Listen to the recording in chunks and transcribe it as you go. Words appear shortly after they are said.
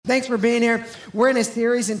Thanks for being here. We're in a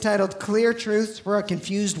series entitled Clear Truths for a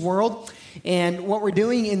Confused World. And what we're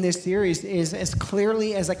doing in this series is, as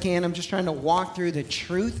clearly as I can, I'm just trying to walk through the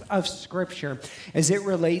truth of Scripture as it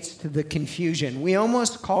relates to the confusion. We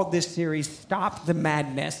almost called this series Stop the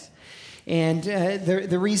Madness. And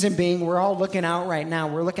the reason being, we're all looking out right now.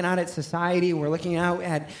 We're looking out at society. We're looking out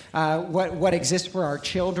at what exists for our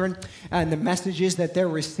children and the messages that they're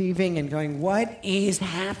receiving and going, what is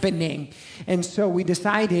happening? And so we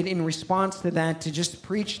decided in response to that to just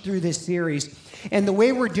preach through this series. And the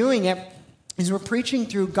way we're doing it is we're preaching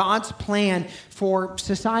through God's plan for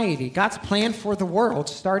society, God's plan for the world,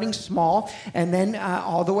 starting small and then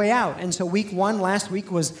all the way out. And so week one last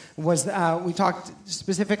week was we talked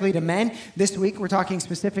specifically to men. This week we're talking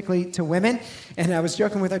specifically to women. And I was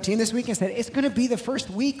joking with our team this week. I said, it's going to be the first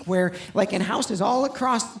week where, like in houses all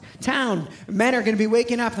across town, men are going to be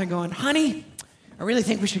waking up and going, honey, I really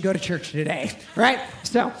think we should go to church today, right?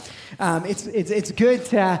 So it's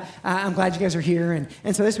good. I'm glad you guys are here.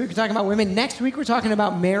 And so this week we're talking about women. Next week we're talking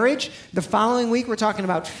about marriage. The following week we're talking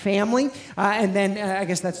about family. And then I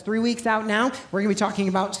guess that's 3 weeks out now. We're going to be talking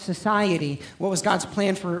about society. What was God's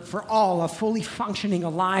plan for all, a fully functioning,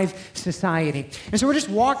 alive society? And so we're just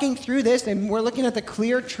walking through this and we're looking at the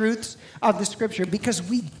clear truths of the Scripture because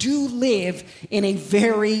we do live in a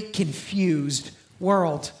very confused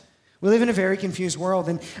world. We live in a very confused world.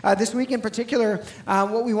 And this week in particular,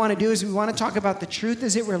 what we want to do is we want to talk about the truth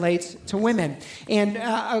as it relates to women. And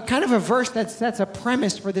kind of a verse that sets a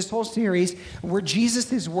premise for this whole series were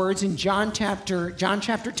Jesus' words in John chapter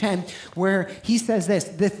 10, where he says this,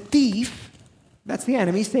 the thief, that's the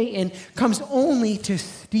enemy, Satan, comes only to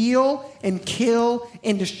steal and kill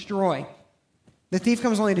and destroy. The thief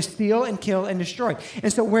comes only to steal and kill and destroy.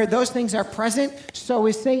 And so where those things are present, so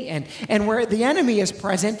is Satan. And where the enemy is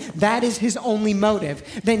present, that is his only motive.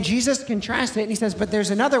 Then Jesus contrasts it and he says, but there's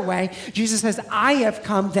another way. Jesus says, I have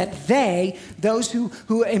come that those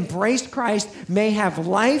who embrace Christ, may have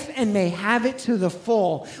life and may have it to the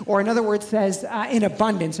full. Or in other words says, in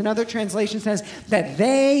abundance. Another translation says that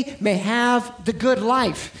they may have the good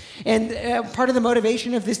life. And part of the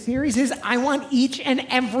motivation of this series is I want each and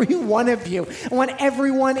every one of you, I want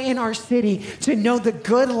everyone in our city to know the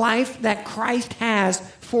good life that Christ has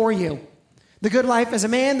for you. The good life as a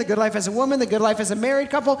man, the good life as a woman, the good life as a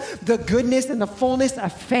married couple, the goodness and the fullness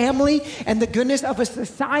of family, and the goodness of a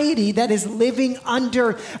society that is living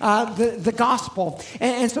under the gospel.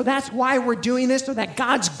 And so that's why we're doing this, so that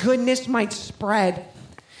God's goodness might spread.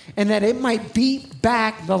 And that it might beat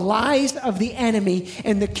back the lies of the enemy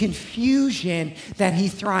and the confusion that he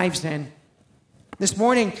thrives in. This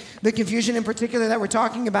morning, the confusion in particular that we're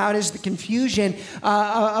talking about is the confusion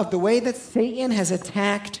of the way that Satan has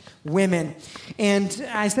attacked women. And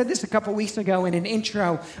I said this a couple weeks ago in an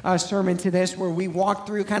intro sermon to this where we walked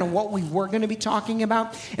through kind of what we were going to be talking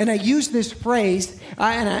about. And I used this phrase,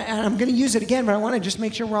 and I'm going to use it again, but I want to just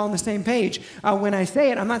make sure we're all on the same page. When I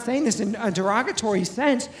say it, I'm not saying this in a derogatory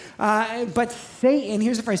sense, but Satan,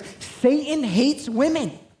 here's the phrase, Satan hates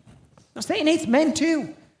women. Now, Satan hates men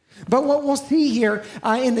too. But what we'll see here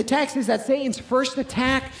in the text is that Satan's first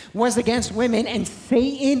attack was against women, and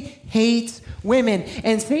Satan hates women.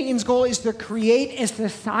 And Satan's goal is to create a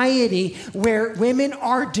society where women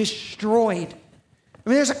are destroyed. I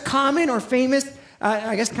mean, there's a common or famous,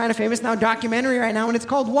 I guess kind of famous now, documentary right now, and it's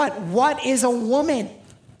called what? What is a Woman?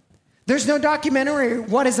 There's no documentary,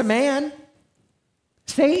 What is a Man?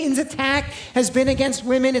 Satan's attack has been against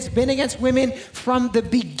women. It's been against women from the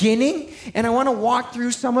beginning. And I want to walk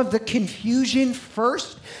through some of the confusion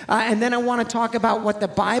first. And then I want to talk about what the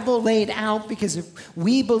Bible laid out, because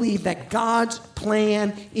we believe that God's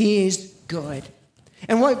plan is good.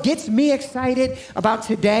 And what gets me excited about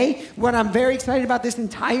today, what I'm very excited about this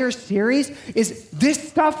entire series, is this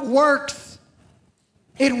stuff works.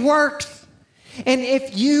 It works. And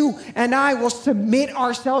if you and I will submit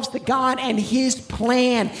ourselves to God and His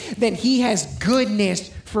plan, then He has goodness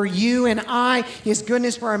for you and I, His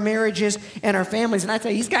goodness for our marriages and our families. And I tell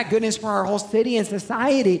you, He's got goodness for our whole city and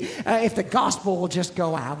society if the gospel will just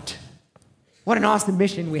go out. What an awesome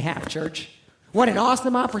mission we have, church. What an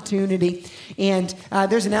awesome opportunity. And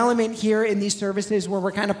there's an element here in these services where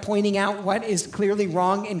we're kind of pointing out what is clearly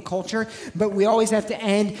wrong in culture, but we always have to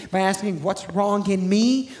end by asking what's wrong in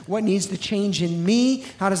me, what needs to change in me,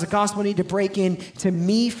 how does the gospel need to break into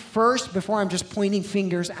me first before I'm just pointing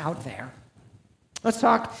fingers out there. Let's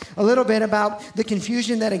talk a little bit about the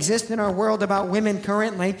confusion that exists in our world about women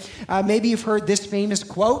currently. Maybe you've heard this famous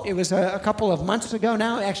quote. It was a couple of months ago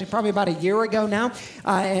now, actually probably about a year ago now,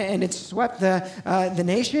 and it swept the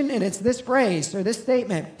nation, and it's this phrase or this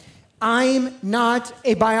statement: I'm not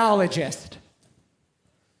a biologist.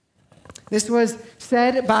 This was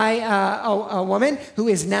said by a woman who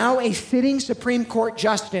is now a sitting Supreme Court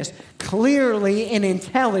justice, clearly an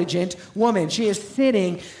intelligent woman. She is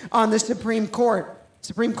sitting on the Supreme Court.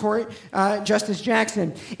 Justice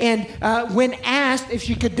Jackson. And when asked if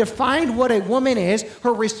she could define what a woman is,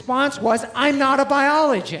 her response was, "I'm not a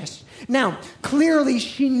biologist." Now, clearly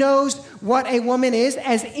she knows what a woman is,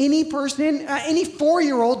 as any person, any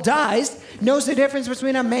 4-year-old knows the difference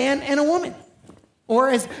between a man and a woman. Or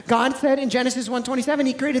as God said in Genesis 1:27,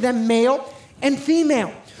 he created them male and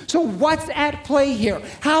female. So what's at play here?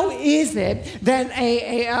 How is it that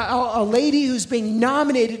a lady who's being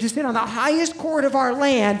nominated to sit on the highest court of our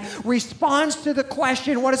land responds to the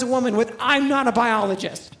question, what is a woman, with "I'm not a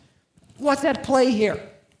biologist"? What's at play here?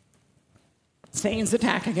 Satan's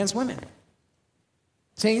attack against women.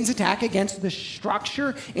 Satan's attack against the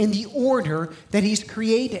structure and the order that he's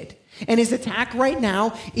created. And his attack right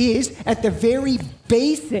now is at the very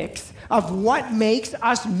basics of what makes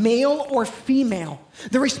us male or female.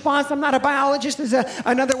 The response, "I'm not a biologist," is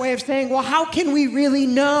another way of saying, well, how can we really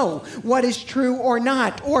know what is true or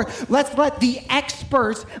not? Or let's let the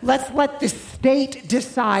experts, let's let the state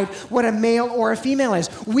decide what a male or a female is.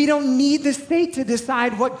 We don't need the state to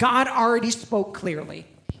decide what God already spoke clearly.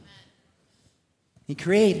 Amen. He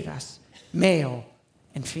created us male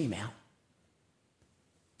and female.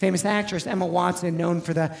 Famous actress Emma Watson, known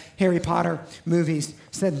for the Harry Potter movies,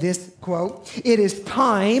 said this, quote, "It is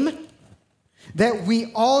time that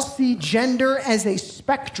we all see gender as a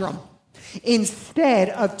spectrum instead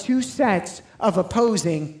of two sets of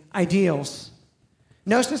opposing ideals."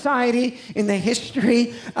 No society in the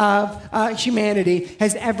history of humanity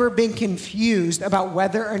has ever been confused about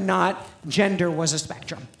whether or not gender was a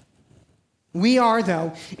spectrum. We are,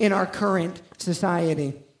 though, in our current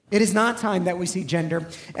society. It is not time that we see gender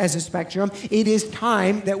as a spectrum. It is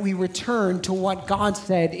time that we return to what God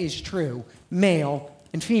said is true, male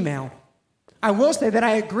and female. I will say that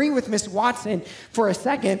I agree with Miss Watson for a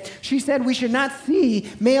second. She said we should not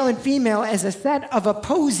see male and female as a set of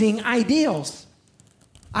opposing ideals.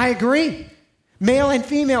 I agree. Male and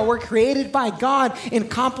female were created by God in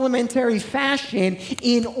complementary fashion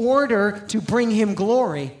in order to bring him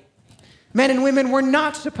glory. Men and women were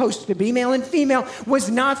not supposed to be, male and female was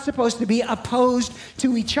not supposed to be opposed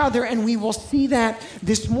to each other, and we will see that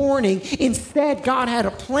this morning. Instead, God had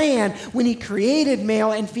a plan when he created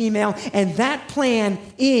male and female, and that plan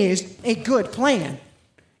is a good plan.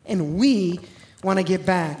 And we want to get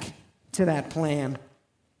back to that plan.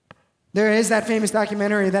 There is that famous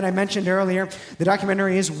documentary that I mentioned earlier. The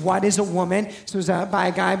documentary is What is a Woman? This was by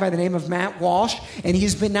a guy by the name of Matt Walsh, and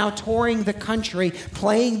he's been now touring the country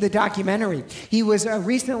playing the documentary. He was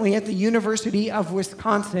recently at the University of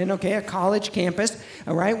Wisconsin, a college campus,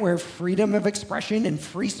 all right, where freedom of expression and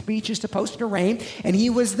free speech is supposed to reign. And he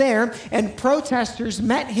was there, and protesters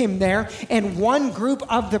met him there, and one group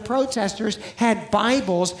of the protesters had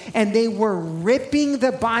Bibles, and they were ripping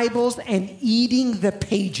the Bibles and eating the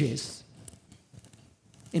pages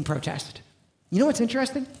in protest. You know what's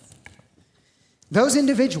interesting? Those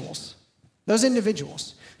individuals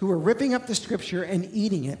who are ripping up the scripture and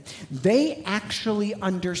eating it, they actually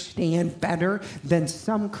understand better than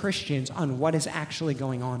some Christians on what is actually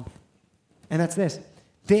going on. And that's this.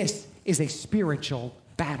 This is a spiritual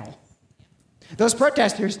battle. Those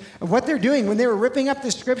protesters, what they're doing when they were ripping up the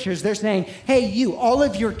scriptures, they're saying, hey, you, all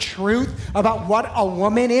of your truth about what a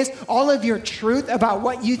woman is, all of your truth about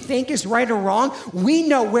what you think is right or wrong, we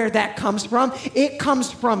know where that comes from. It comes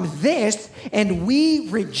from this, and we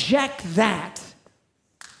reject that.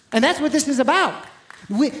 And that's what this is about.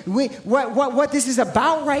 What this is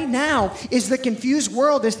about right now is the confused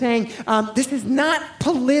world is saying this is not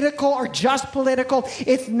political or just political.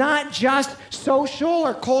 It's not just social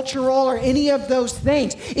or cultural or any of those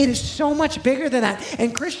things. It is so much bigger than that.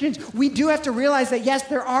 And Christians, we do have to realize that, yes,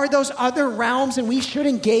 there are those other realms, and we should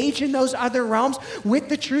engage in those other realms with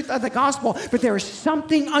the truth of the gospel. But there is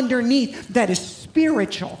something underneath that is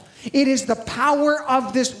spiritual. It is the power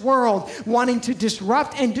of this world wanting to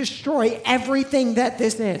disrupt and destroy everything that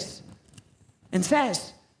this is and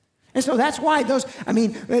says. And so that's why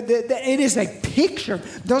it is a picture.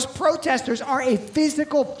 Those protesters are a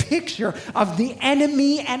physical picture of the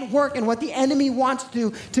enemy at work and what the enemy wants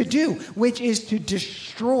to do, which is to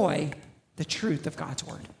destroy the truth of God's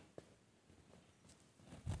word.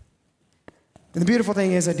 And the beautiful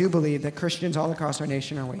thing is, I do believe that Christians all across our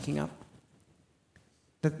nation are waking up.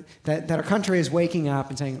 That our country is waking up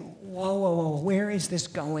and saying, whoa, where is this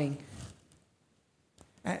going?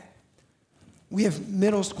 We have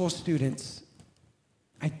middle school students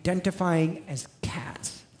identifying as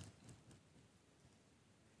cats.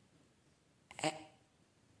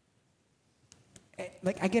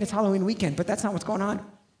 I get it's Halloween weekend, but that's not what's going on.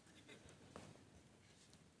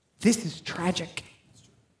 This is tragic.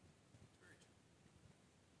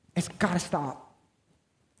 It's got to stop.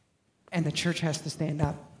 And the church has to stand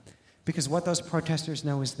up. Because what those protesters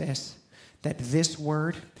know is this, that this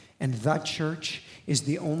word and the church is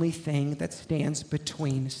the only thing that stands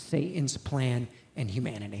between Satan's plan and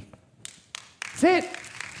humanity. That's it.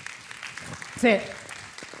 That's it.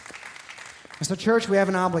 And so, church, we have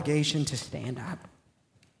an obligation to stand up.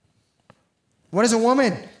 What is a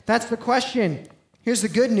woman? That's the question. Here's the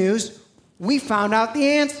good news. We found out the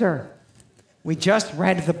answer. We just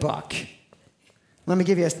read the book. Let me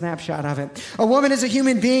give you a snapshot of it. A woman is a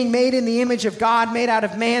human being made in the image of God, made out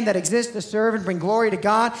of man, that exists to serve and bring glory to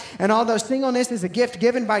God. And although singleness is a gift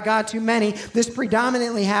given by God to many, this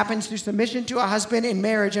predominantly happens through submission to a husband in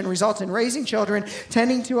marriage and results in raising children,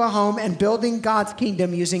 tending to a home, and building God's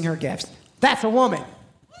kingdom using her gifts. That's a woman.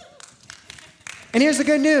 And here's the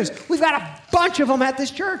good news. We've got a bunch of them at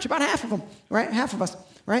this church, about half of them, right? Half of us,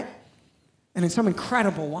 right? And then some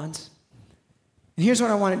incredible ones. And here's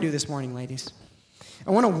what I want to do this morning, ladies. I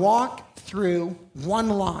want to walk through one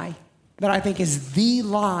lie that I think is the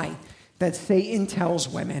lie that Satan tells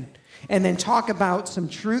women, and then talk about some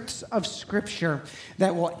truths of Scripture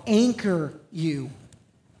that will anchor you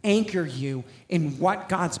in what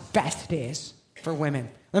God's best is for women.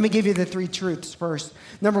 Let me give you the three truths first.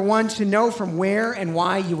 Number one, to know from where and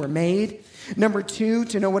why you were made. Number two,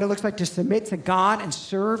 to know what it looks like to submit to God and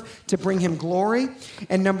serve to bring him glory.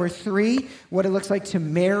 And number three, what it looks like to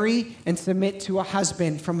marry and submit to a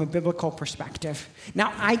husband from a biblical perspective.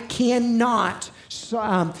 Now, I cannot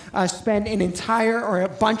spend an entire or a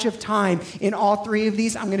bunch of time in all three of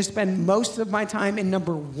these. I'm going to spend most of my time in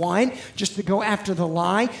number one, just to go after the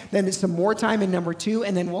lie. Then there's some more time in number two,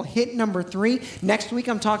 and then we'll hit number three. Next week,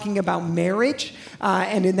 I'm talking about marriage,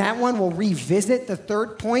 and in that one, we'll revisit the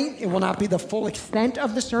third point. It will not be the full extent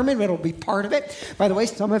of the sermon, but it'll be part of it. By the way,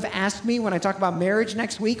 some have asked me when I talk about marriage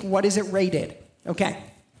next week, what is it rated? Okay.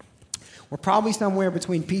 We're probably somewhere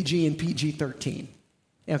between PG and PG-13.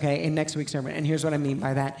 Okay, in next week's sermon. And here's what I mean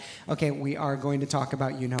by that. Okay, we are going to talk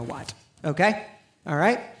about you know what. Okay? All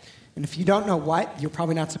right? And if you don't know what, you're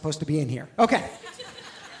probably not supposed to be in here. Okay.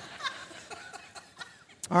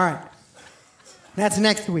 All right. That's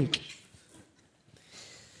next week.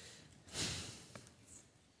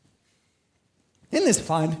 Isn't this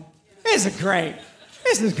fun? This is great.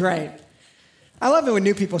 This is great. I love it when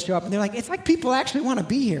new people show up and they're like, it's like people actually want to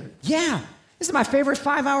be here. Yeah. This is my favorite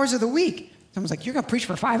 5 hours of the week. Someone's like, you're going to preach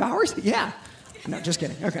for 5 hours? Yeah. No, just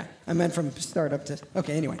kidding. Okay. I meant from start up to...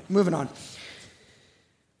 Okay, anyway, moving on.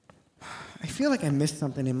 I feel like I missed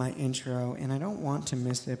something in my intro, and I don't want to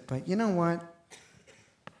miss it, but you know what?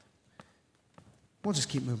 We'll just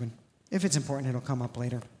keep moving. If it's important, it'll come up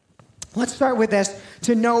later. Let's start with this,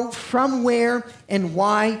 to know from where and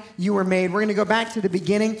why you were made. We're going to go back to the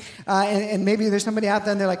beginning, and maybe there's somebody out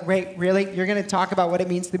there and they're like, wait, really? You're going to talk about what it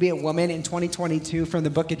means to be a woman in 2022 from the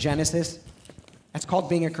book of Genesis? That's called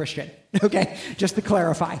being a Christian, okay? Just to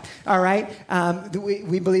clarify, all right?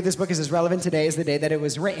 We believe this book is as relevant today as the day that it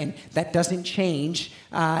was written. That doesn't change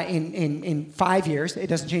in 5 years. It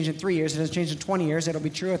doesn't change in 3 years. It doesn't change in 20 years. It'll be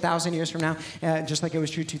true 1,000 years from now, just like it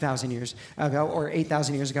was true 2,000 years ago or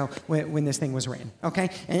 8,000 years ago when this thing was written, okay?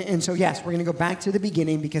 And so, yes, we're going to go back to the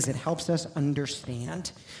beginning because it helps us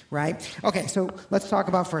understand, right? Okay, so let's talk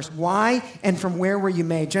about first, why and from where were you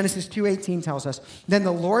made? Genesis 2:18 tells us, then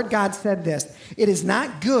the Lord God said this, it is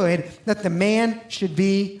not good that the man should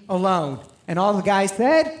be alone. And all the guys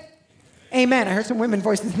said, amen. I heard some women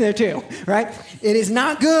voices there too, right? It is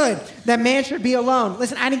not good that man should be alone.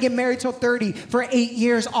 Listen, I didn't get married till 30. For 8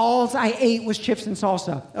 years, all I ate was chips and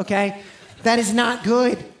salsa, okay? That is not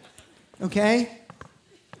good, okay?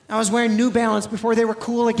 I was wearing New Balance before they were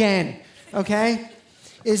cool again, okay?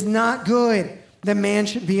 It is not good that man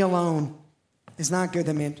should be alone. It's not good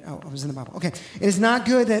that man, I was in the Bible. Okay. It is not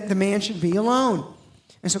good that the man should be alone.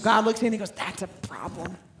 And so God looks in and he goes, that's a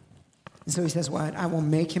problem. And so he says what? I will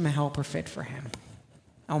make him a helper fit for him.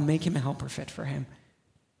 I'll make him a helper fit for him.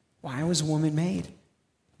 Why was woman made?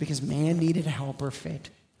 Because man needed a helper fit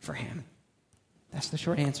for him. That's the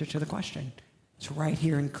short answer to the question. It's right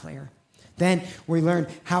here and clear. Then we learn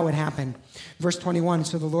how it happened. Verse 21,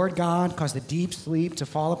 so the Lord God caused a deep sleep to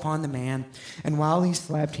fall upon the man, and while he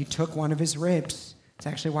slept, he took one of his ribs. It's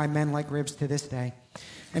actually why men like ribs to this day.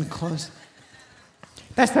 And close.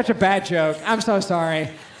 That's such a bad joke. I'm so sorry.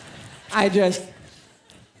 I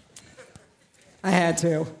had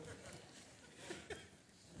to.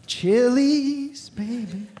 Chili's,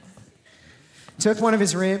 baby. Took one of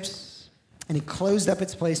his ribs, and he closed up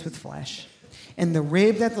its place with flesh. And the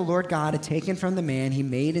rib that the Lord God had taken from the man, he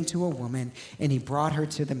made into a woman, and he brought her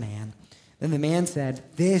to the man. Then the man said,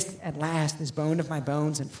 this at last is bone of my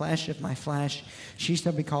bones and flesh of my flesh. She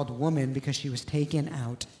shall be called woman because she was taken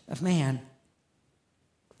out of man.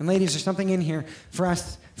 And ladies, there's something in here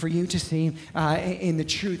for you to see in the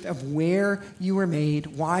truth of where you were made,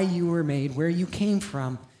 why you were made, where you came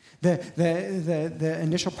from. The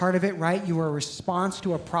initial part of it, right? You were a response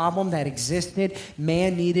to a problem that existed.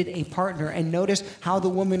 Man needed a partner. And notice how the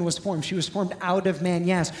woman was formed. She was formed out of man,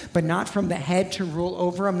 yes, but not from the head to rule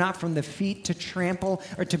over him, not from the feet to trample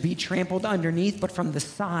or to be trampled underneath, but from the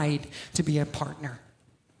side to be a partner.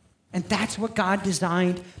 And that's what God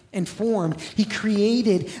designed and formed. He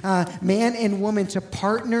created man and woman to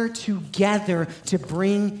partner together to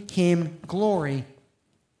bring him glory.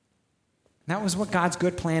 That was what God's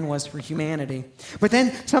good plan was for humanity. But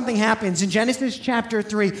then something happens. In Genesis chapter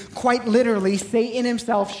 3, quite literally, Satan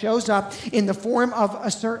himself shows up in the form of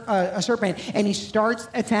a serpent, and he starts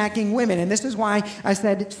attacking women. And this is why I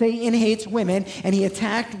said Satan hates women, and he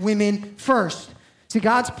attacked women first. See,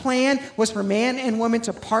 God's plan was for man and woman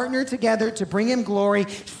to partner together to bring him glory.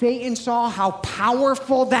 Satan saw how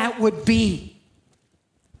powerful that would be.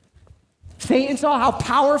 Satan saw how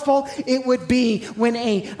powerful it would be when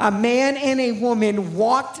a man and a woman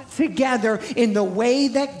walked together in the way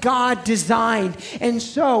that God designed. And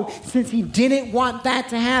so, since he didn't want that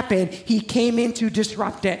to happen, he came in to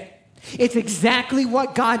disrupt it. It's exactly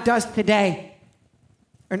what God does today.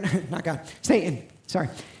 Or not God, Satan, sorry.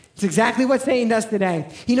 It's exactly what Satan does today.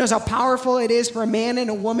 He knows how powerful it is for a man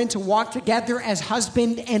and a woman to walk together as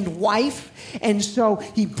husband and wife. And so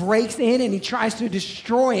he breaks in and he tries to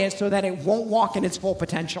destroy it so that it won't walk in its full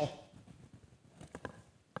potential.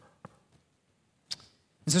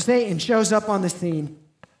 And so Satan shows up on the scene.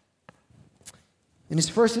 And his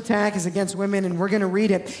first attack is against women, and we're going to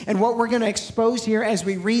read it. And what we're going to expose here as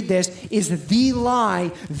we read this is the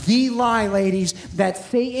lie, ladies, that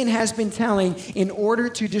Satan has been telling in order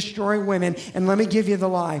to destroy women. And let me give you the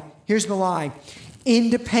lie. Here's the lie.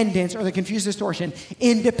 Independence, or the confused distortion,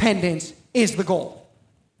 independence is the goal.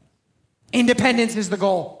 Independence is the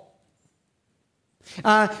goal.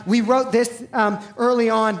 We wrote this early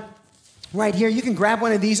on. Right here, you can grab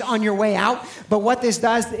one of these on your way out. But what this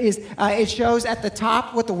does is it shows at the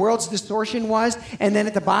top what the world's distortion was, and then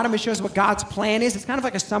at the bottom it shows what God's plan is. It's kind of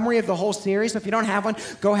like a summary of the whole series. So if you don't have one,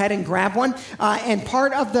 go ahead and grab one. And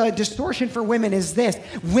part of the distortion for women is this: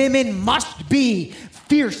 women must be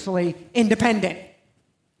fiercely independent.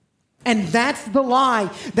 And that's the lie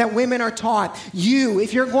that women are taught.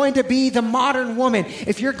 If you're going to be the modern woman,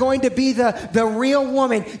 if you're going to be the real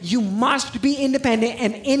woman, you must be independent,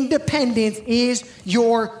 and independence is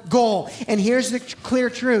your goal. And here's the clear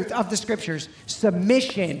truth of the scriptures.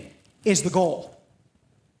 Submission is the goal.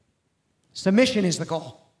 Submission is the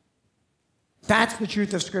goal. That's the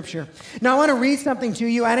truth of Scripture. Now, I want to read something to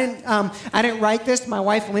you. I didn't write this. My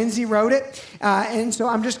wife, Lindsay, wrote it. And so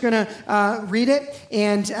I'm just going to read it,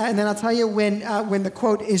 and then I'll tell you when the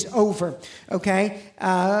quote is over, okay?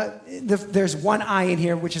 There's one I in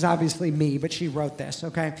here, which is obviously me, but she wrote this,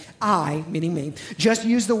 okay? I, meaning me, just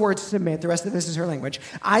use the word submit. The rest of this is her language.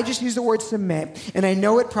 I just use the word submit, and I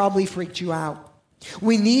know it probably freaked you out.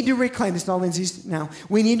 We need to reclaim, this is all Lindsay's now,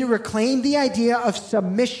 we need to reclaim the idea of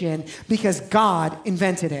submission because God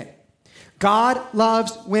invented it. God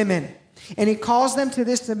loves women, and he calls them to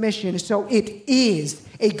this submission, so it is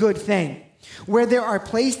a good thing. Where there are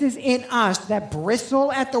places in us that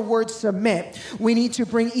bristle at the word submit, we need to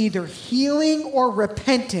bring either healing or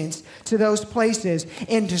repentance to those places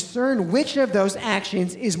and discern which of those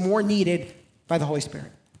actions is more needed by the Holy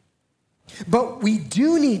Spirit. But we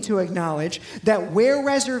do need to acknowledge that where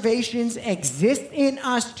reservations exist in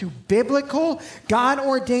us to biblical,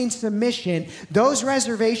 God-ordained submission, those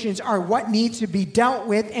reservations are what need to be dealt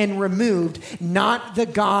with and removed, not the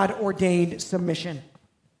God-ordained submission.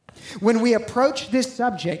 When we approach this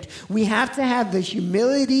subject, we have to have the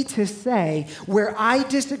humility to say, where I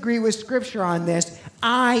disagree with Scripture on this,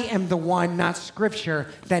 I am the one, not Scripture,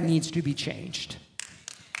 that needs to be changed.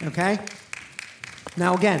 Okay?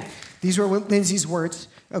 Now again, these were Lindsay's words,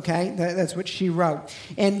 okay? That's what she wrote.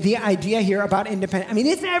 And the idea here about independence,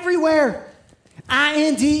 it's everywhere.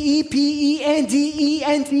 INDEPENDENT.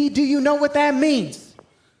 Do you know what that means?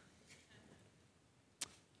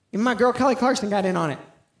 Even my girl Kelly Clarkson got in on it.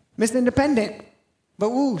 Miss Independent.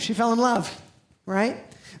 But she fell in love, right?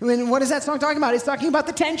 What is that song talking about? It's talking about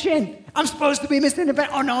the tension. I'm supposed to be Miss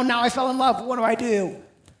Independent. Oh no, now I fell in love. What do I do?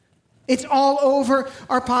 It's all over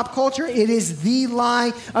our pop culture. It is the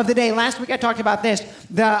lie of the day. Last week I talked about this,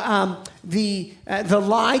 the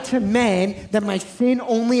lie to men that my sin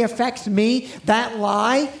only affects me. That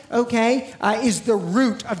lie, is the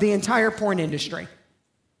root of the entire porn industry.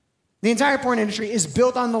 The entire porn industry is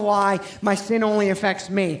built on the lie, my sin only affects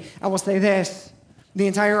me. I will say this, the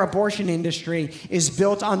entire abortion industry is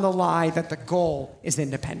built on the lie that the goal is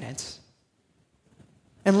independence.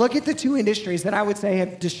 And look at the two industries that I would say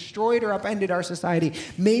have destroyed or upended our society,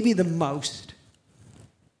 maybe the most,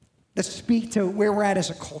 that speak to where we're at as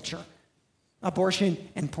a culture: abortion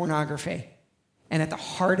and pornography. And at the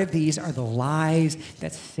heart of these are the lies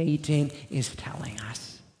that Satan is telling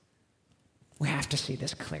us. We have to see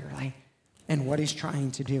this clearly and what he's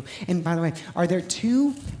trying to do. And by the way, are there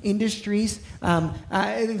two industries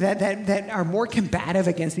that are more combative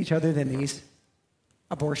against each other than these?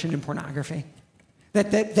 Abortion and pornography.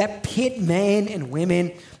 That pit men and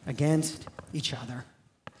women against each other.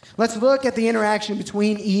 Let's look at the interaction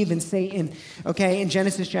between Eve and Satan, in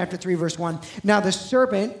Genesis chapter 3, verse 1. Now the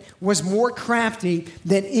serpent was more crafty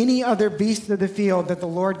than any other beast of the field that the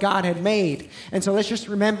Lord God had made. And so let's just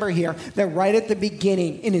remember here that right at the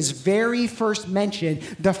beginning, in his very first mention,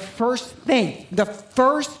 the first thing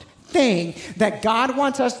that God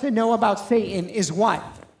wants us to know about Satan is what?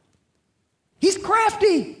 He's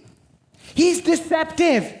crafty. He's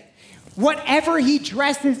deceptive. Whatever he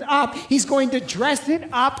dresses up, he's going to dress it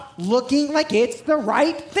up looking like it's the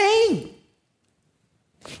right thing.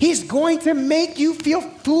 He's going to make you feel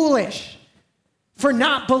foolish for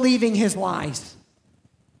not believing his lies.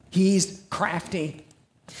 He's crafty.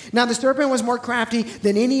 Now the serpent was more crafty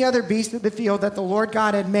than any other beast of the field that the Lord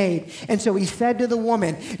God had made. And so he said to the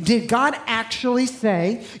woman, "Did God actually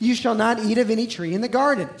say, 'You shall not eat of any tree in the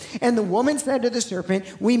garden?' And the woman said to the serpent,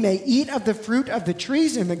 'We may eat of the fruit of the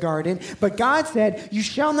trees in the garden, but God said, you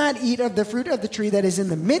shall not eat of the fruit of the tree that is in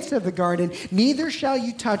the midst of the garden, neither shall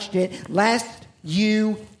you touch it, lest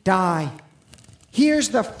you die.'" Here's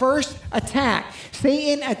the first attack.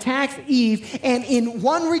 Satan attacks Eve, and in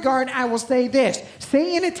one regard, I will say this.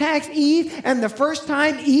 Satan attacks Eve, and the first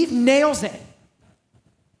time, Eve nails it.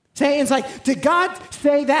 Satan's like, "Did God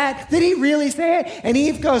say that? Did he really say it?" And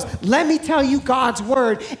Eve goes, "Let me tell you God's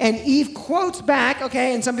word." And Eve quotes back,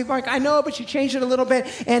 and some people are like, "I know, but she changed it a little bit."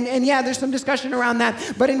 And yeah, there's some discussion around that.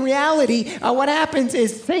 But in reality, what happens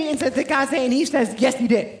is Satan says, "Did God say?" And Eve says, "Yes, he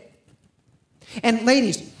did." And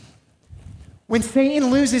ladies, when Satan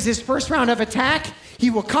loses his first round of attack, he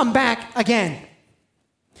will come back again.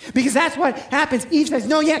 Because that's what happens. Eve says,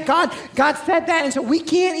 "No, yeah, God said that, and so we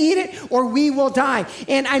can't eat it or we will die."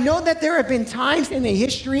 And I know that there have been times in the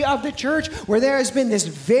history of the church where there has been this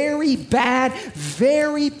very bad,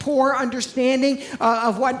 very poor understanding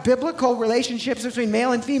of what biblical relationships between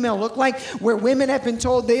male and female look like, where women have been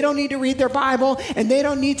told they don't need to read their Bible and they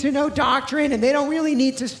don't need to know doctrine and they don't really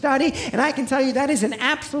need to study. And I can tell you that is an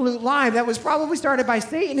absolute lie that was probably started by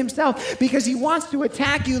Satan himself, because he wants to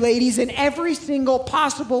attack you, ladies, in every single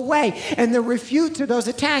possible way. And the refute to those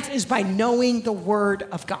attacks is by knowing the word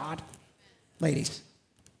of God, ladies.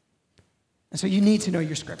 And so you need to know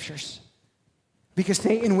your scriptures, because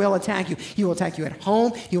Satan will attack you. He will attack you at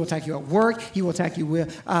home. He will attack you at work. He will attack you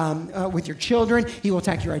with your children. He will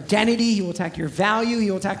attack your identity. He will attack your value. He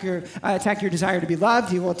will attack your desire to be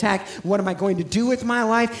loved. He will attack, what am I going to do with my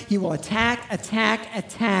life? He will attack.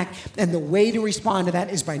 And the way to respond to that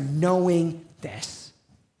is by knowing this.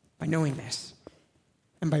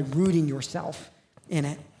 And by rooting yourself in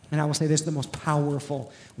it. And I will say this, the most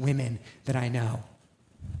powerful women that I know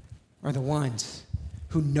are the ones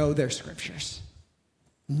who know their scriptures,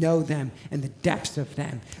 know them and the depths of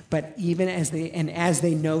them. But even as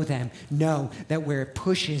they know them, know that where it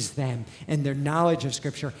pushes them and their knowledge of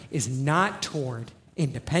scripture is not toward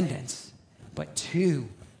independence, but to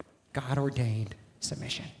God-ordained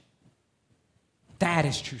submission. That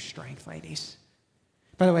is true strength, ladies.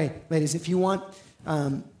 By the way, ladies, if you want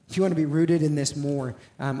to be rooted in this more,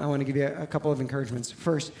 I want to give you a couple of encouragements.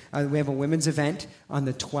 First, we have a women's event on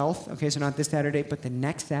the 12th, so not this Saturday, but the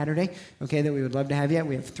next Saturday, that we would love to have you.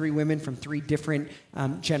 We have 3 women from 3 different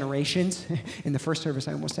generations. In the first service,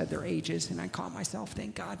 I almost said their ages, and I caught myself.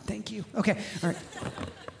 Thank God. Thank you. Okay, all right.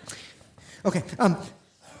 Okay,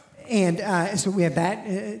 and so we have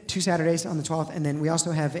that 2 Saturdays on the 12th, and then we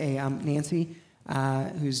also have a Nancy,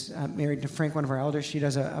 who's married to Frank, one of our elders. She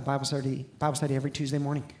does a Bible study every Tuesday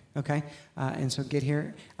morning, and so get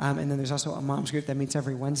here. And then there's also a mom's group that meets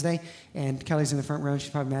every Wednesday, and Kelly's in the front row, and she's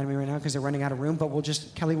probably mad at me right now because they're running out of room, but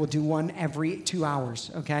Kelly will do one every 2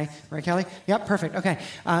 hours, okay? Right, Kelly? Yep, perfect, okay.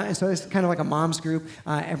 And so it's kind of like a mom's group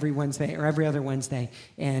every Wednesday or every other Wednesday,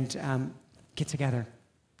 and get together.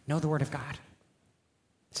 Know the Word of God.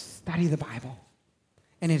 Study the Bible.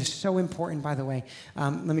 And it is so important, by the way.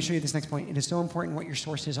 Let me show you this next point. It is so important what your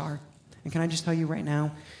sources are. And can I just tell you right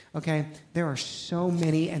now, okay, there are so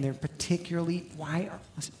many, and they're particularly,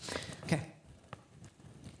 okay.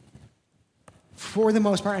 For the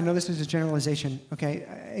most part, I know this is a generalization,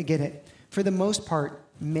 okay, I get it. For the most part,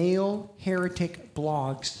 male heretic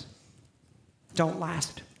blogs don't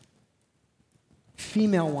last.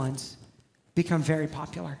 Female ones become very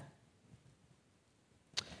popular.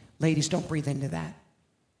 Ladies, don't breathe into that.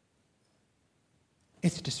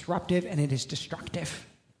 It's disruptive and it is destructive.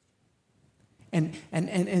 And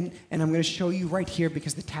I'm going to show you right here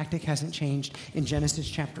because the tactic hasn't changed in Genesis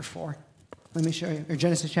chapter 4. Let me show you, or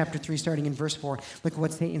Genesis chapter 3, starting in verse 4. Look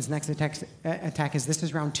what Satan's next attack is. This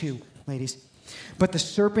is round 2, ladies. But the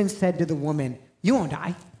serpent said to the woman, you won't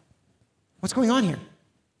die. What's going on here?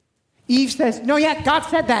 Eve says, no, yeah, God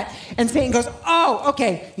said that. And Satan goes, oh,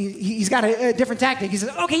 okay. He's got a different tactic. He says,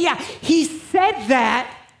 okay, yeah, he said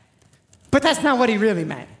that, but that's not what he really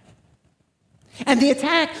meant. And the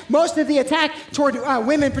attack, most of the attack toward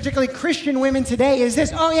women, particularly Christian women today, is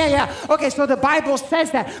this, oh, yeah, okay, so the Bible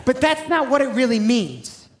says that, but that's not what it really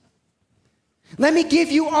means. Let me give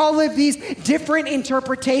you all of these different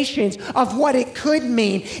interpretations of what it could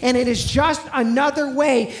mean, and it is just another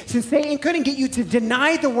way, since Satan couldn't get you to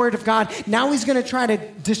deny the Word of God, now he's going to try to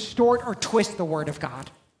distort or twist the Word of God.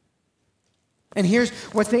 And here's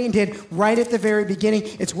what Satan did right at the very beginning.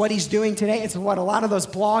 It's what he's doing today. It's what a lot of those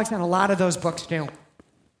blogs and a lot of those books do.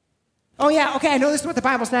 Oh, yeah, okay, I know this is what the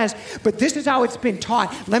Bible says, but this is how it's been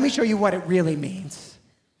taught. Let me show you what it really means.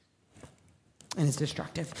 And it's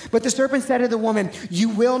destructive. But the serpent said to the woman, you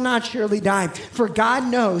will not surely die, for God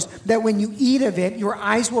knows that when you eat of it, your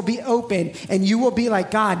eyes will be open, and you will be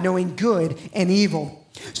like God, knowing good and evil.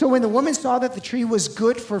 So when the woman saw that the tree was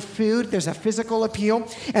good for food, there's a physical appeal,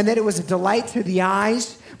 and that it was a delight to the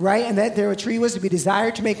eyes, right? And that a tree was to be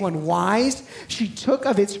desired to make one wise, she took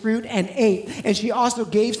of its fruit and ate. And she also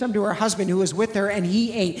gave some to her husband who was with her, and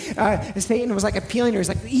he ate. Satan was like appealing to her. He's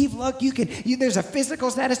like, Eve, look, there's a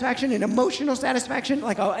physical satisfaction, an emotional satisfaction,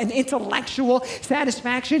 like an intellectual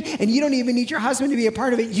satisfaction, and you don't even need your husband to be a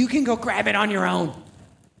part of it. You can go grab it on your own.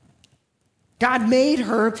 God made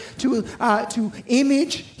her to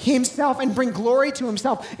image himself and bring glory to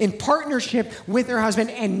himself in partnership with her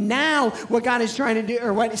husband. And now what God is trying to do,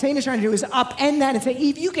 or what Satan is trying to do, is upend that and say,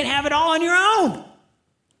 Eve, you can have it all on your own.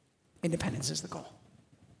 Independence is the goal.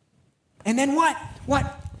 And then what?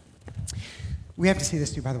 What? We have to see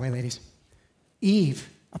this too, by the way, ladies. Eve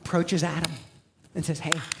approaches Adam and says,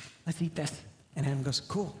 hey, let's eat this. And Adam goes,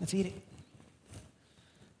 cool, let's eat it.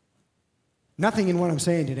 Nothing in what I'm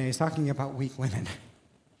saying today is talking about weak women.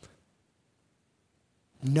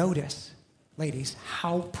 Notice, ladies,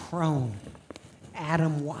 how prone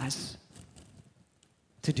Adam was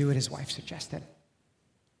to do what his wife suggested.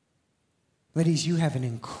 Ladies, you have an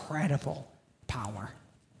incredible power.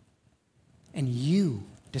 And you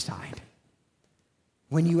decide.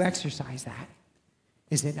 When you exercise that,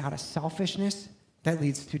 is it out of selfishness that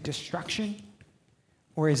leads to destruction?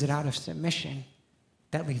 Or is it out of submission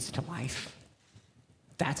that leads to life?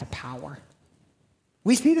 That's a power.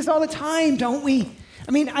 We see this all the time, don't we?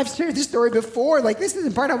 I mean, I've shared this story before. Like, this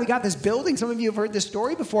isn't part of how we got this building. Some of you have heard this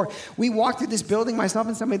story before. We walked through this building, myself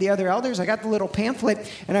and some of the other elders. I got the little pamphlet,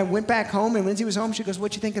 and I went back home, and Lindsay was home. She goes,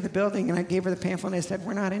 what'd you think of the building? And I gave her the pamphlet, and I said,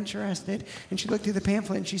 we're not interested. And she looked through the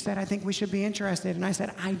pamphlet, and she said, I think we should be interested. And I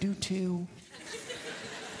said, I do too.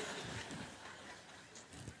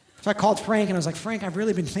 So I called Frank, and I was like, Frank, I've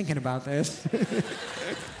really been thinking about this.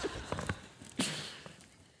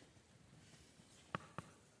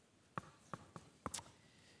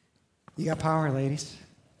 You got power, ladies.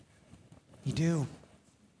 You do.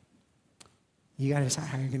 You got to decide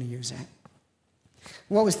how you're going to use it.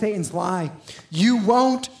 What was Satan's lie? You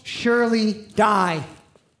won't surely die.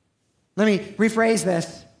 Let me rephrase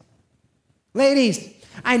this. Ladies,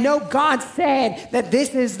 I know God said that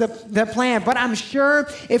this is the plan, but I'm sure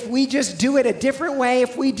if we just do it a different way,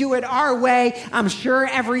 if we do it our way, I'm sure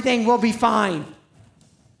everything will be fine.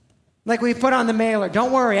 Like we put on the mailer,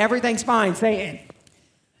 don't worry, everything's fine, Satan.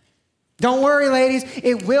 Don't worry, ladies,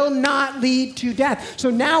 it will not lead to death.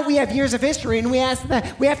 So now we have years of history, and we have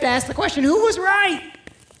to ask the question, who was right?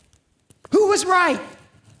 Who was right?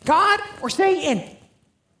 God or Satan?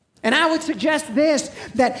 And I would suggest this,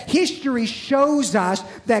 that history shows us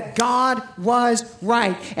that God was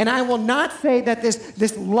right. And I will not say that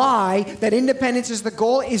this lie, that independence is the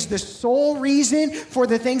goal, is the sole reason for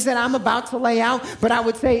the things that I'm about to lay out, but I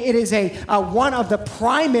would say it is one of the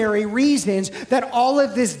primary reasons that all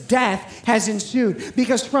of this death has ensued.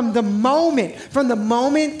 Because from the moment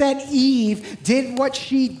that Eve did what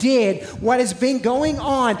she did, what has been going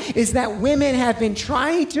on is that women have been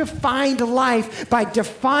trying to find life by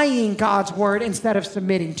defying God's word instead of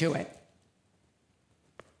submitting to it.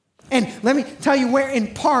 And let me tell you where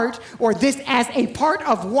in part, or this as a part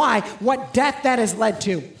of why, what death that has led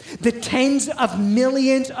to. The tens of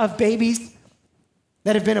millions of babies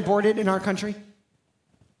that have been aborted in our country.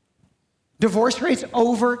 Divorce rates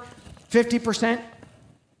over 50%.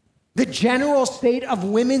 The general state of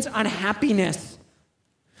women's unhappiness.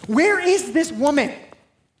 Where is this woman?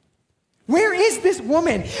 Where is this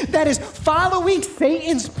woman that is following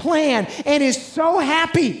Satan's plan and is so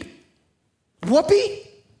happy? Whoopi?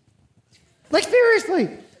 Like, seriously,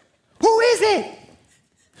 who is it?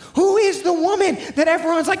 Who is the woman that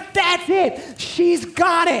everyone's like, that's it, she's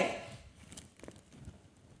got it?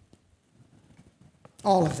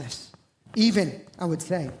 All of this, even, I would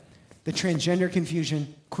say, the transgender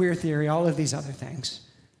confusion, queer theory, all of these other things.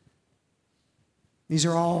 These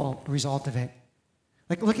are all a result of it.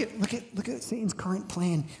 Like, look at Satan's current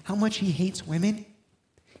plan. How much he hates women.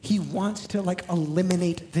 He wants to,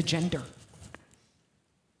 eliminate the gender.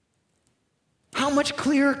 How much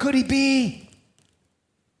clearer could he be?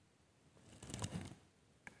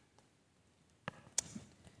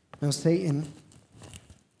 No, Satan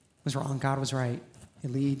was wrong. God was right.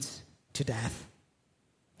 It leads to death.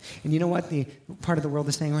 And you know what the part of the world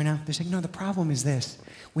is saying right now? They're saying, no, the problem is this.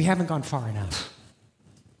 We haven't gone far enough.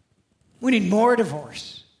 We need more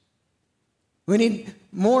divorce. We need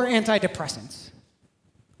more antidepressants.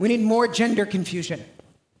 We need more gender confusion.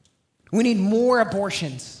 We need more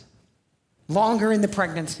abortions. Longer in the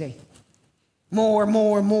pregnancy. More.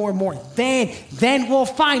 Then we'll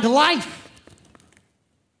find life.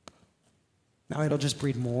 Now it'll just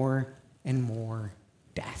breed more and more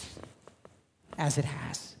death, as it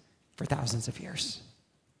has for thousands of years.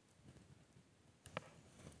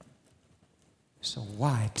 So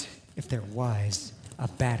what if there was a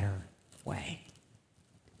better way?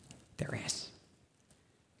 There is.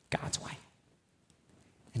 God's way.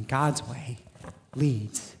 And God's way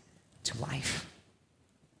leads to life.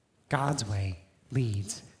 God's way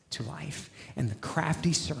leads to life. And the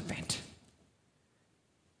crafty serpent,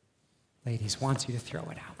 ladies, wants you to throw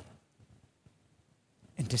it out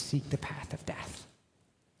and to seek the path of death.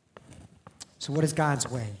 So what does God's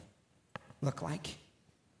way look like?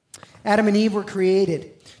 Adam and Eve were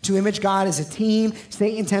created to image God as a team.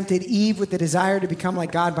 Satan tempted Eve with the desire to become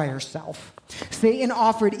like God by herself. Satan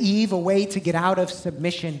offered Eve a way to get out of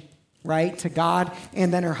submission, right, to God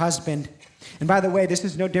and then her husband. And by the way, this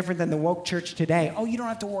is no different than the woke church today. Oh, you don't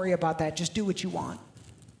have to worry about that. Just do what you want.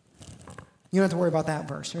 You don't have to worry about that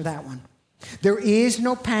verse or that one. There is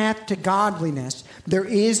no path to godliness. There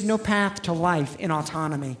is no path to life in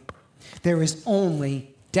autonomy. There is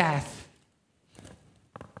only death.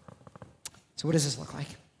 So what does this look like?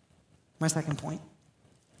 My second point.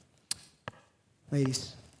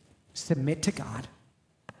 Ladies, submit to God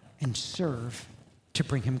and serve to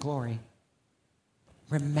bring him glory.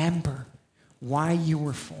 Remember why you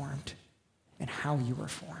were formed and how you were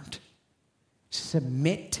formed.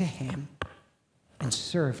 Submit to him and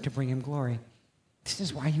serve to bring him glory. This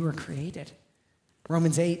is why you were created.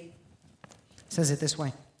 Romans 8 says it this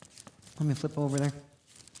way. Let me flip over there.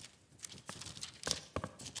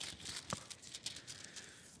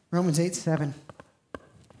 Romans 8:7.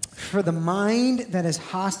 For the mind that is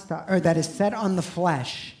hostile, or that is set on the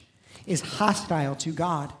flesh, is hostile to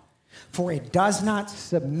God, for it does not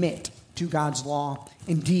submit to God's law.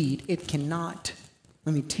 Indeed, it cannot.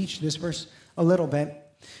 Let me teach this verse a little bit.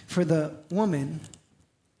 For the woman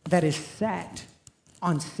that is set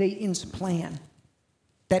on Satan's plan,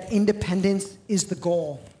 that independence is the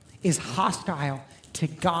goal, is hostile to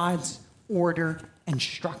God's order and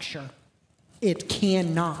structure. It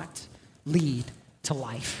cannot lead to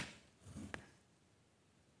life.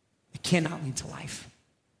 It cannot lead to life.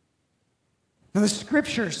 Now, the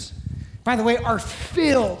scriptures, by the way, are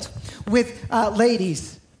filled with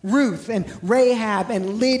ladies, Ruth and Rahab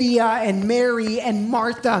and Lydia and Mary and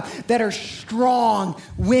Martha, that are strong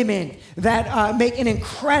women that make an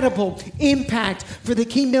incredible impact for the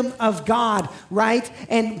kingdom of God, right?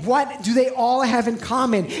 And what do they all have in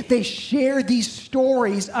common? They share these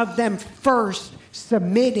stories of them first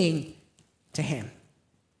submitting to him.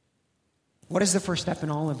 What is the first step in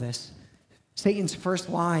all of this? Satan's first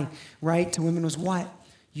lie, right, to women was what?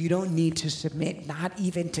 You don't need to submit, not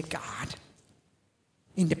even to God.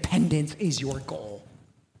 Independence is your goal.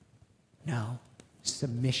 No,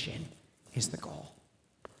 submission is the goal.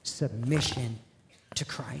 Submission to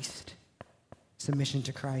Christ. Submission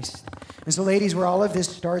to Christ. And so, ladies, where all of this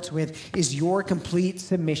starts with is your complete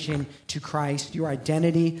submission to Christ. Your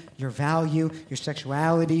identity, your value, your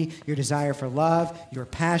sexuality, your desire for love, your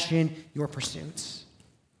passion, your pursuits.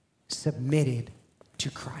 Submitted to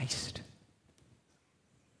Christ.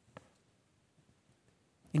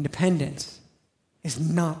 Independence is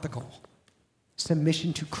not the goal.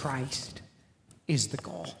 Submission to Christ is the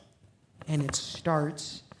goal. And it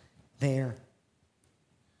starts there.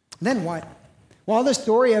 Then what? Well, the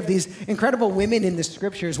story of these incredible women in the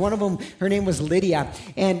scriptures, one of them, her name was Lydia.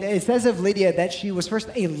 And it says of Lydia that she was first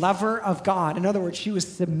a lover of God. In other words, she was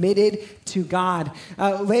submitted to God.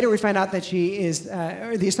 Later we find out that she is,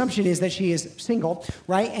 or the assumption is that she is single,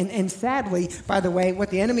 right? And sadly, by the way, what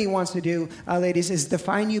the enemy wants to do, ladies, is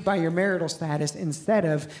define you by your marital status instead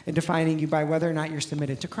of defining you by whether or not you're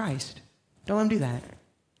submitted to Christ. Don't let him do that.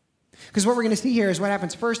 Because what we're going to see here is what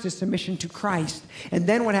happens first is submission to Christ. And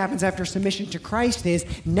then what happens after submission to Christ is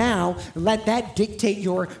now let that dictate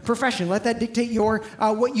your profession. Let that dictate your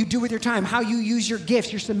what you do with your time, how you use your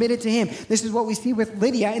gifts. You're submitted to him. This is what we see with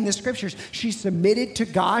Lydia in the scriptures. She's submitted to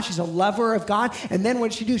God. She's a lover of God. And then what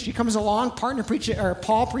does she do? She comes along, Paul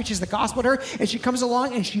preaches the gospel to her, and she comes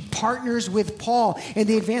along and she partners with Paul in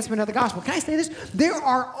the advancement of the gospel. Can I say this? There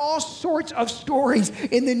are all sorts of stories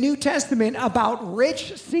in the New Testament about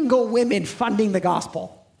rich single women funding the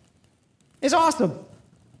gospel. It's awesome.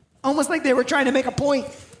 Almost like they were trying to make a point,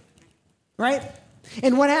 right?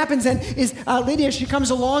 And what happens then is Lydia, she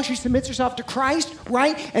comes along, she submits herself to Christ,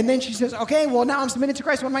 right? And then she says, okay, well, now I'm submitted to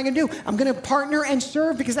Christ. What am I going to do? I'm going to partner and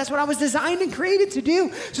serve because that's what I was designed and created to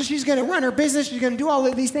do. So she's going to run her business. She's going to do all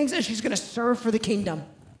of these things, and she's going to serve for the kingdom.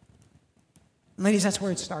 And ladies, that's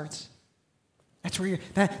where it starts. That's where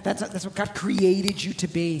that's what God created you to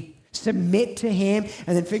be. Submit to him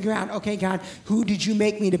and then figure out, okay, God, who did you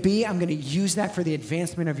make me to be? I'm going to use that for the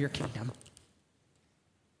advancement of your kingdom.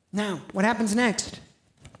 Now, what happens next?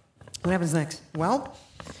 What happens next? Well,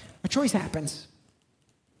 a choice happens.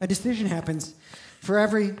 A decision happens for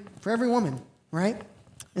every woman, right?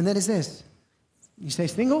 And that is this. You stay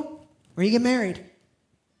single or you get married.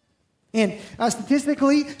 And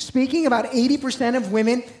statistically speaking, about 80% of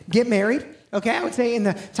women get married. Okay, I would say in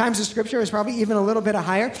the times of Scripture it's probably even a little bit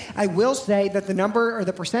higher. I will say that the number or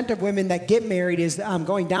the percent of women that get married is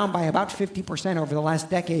going down by about 50% over the last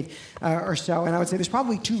decade or so. And I would say there's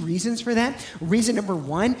probably two reasons for that. Reason number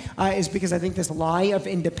one is because I think this lie of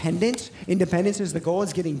independence is the goal,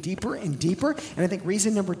 is getting deeper and deeper. And I think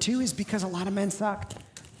reason number two is because a lot of men suck.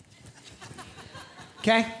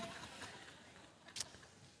 Okay?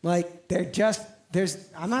 Like,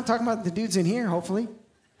 I'm not talking about the dudes in here, hopefully.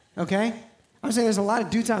 Okay? I'm saying there's a lot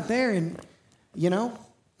of dudes out there, and,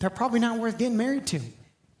 they're probably not worth getting married to,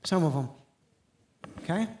 some of them.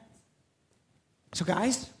 Okay? So,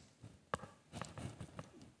 guys,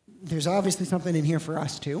 there's obviously something in here for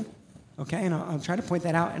us, too. Okay? And I'll try to point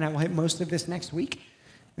that out, and I will hit most of this next week.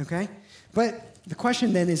 Okay? But the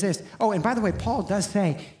question then is this. Oh, and by the way, Paul does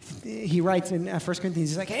say, he writes in 1 Corinthians,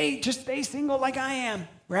 he's like, hey, just stay single like I am,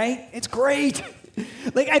 right? It's great.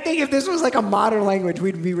 Like, I think if this was like a modern language,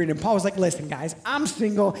 we'd be reading. Paul was like, listen, guys, I'm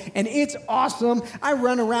single, and it's awesome. I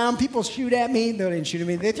run around. People shoot at me. They didn't shoot at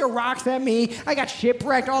me. They throw rocks at me. I got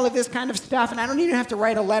shipwrecked, all of this kind of stuff, and I don't even have to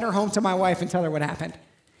write a letter home to my wife and tell her what happened.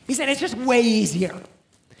 He said, it's just way easier.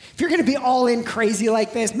 If you're going to be all in crazy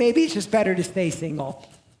like this, maybe it's just better to stay single.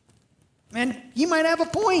 And he might have a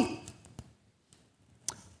point.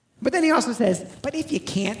 But then he also says, but if you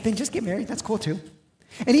can't, then just get married. That's cool too.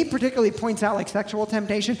 And he particularly points out like sexual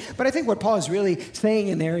temptation. But I think what Paul is really saying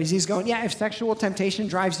in there is he's going, yeah, if sexual temptation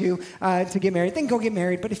drives you to get married, then go get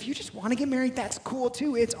married. But if you just want to get married, that's cool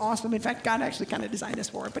too. It's awesome. In fact, God actually kind of designed us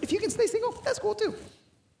for it. But if you can stay single, that's cool too.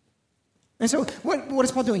 And so what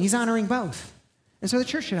is Paul doing? He's honoring both. And so the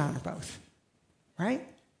church should honor both, right?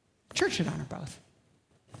 The church should honor both.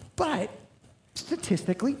 But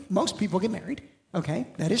statistically, most people get married. Okay,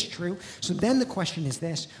 that is true. So then the question is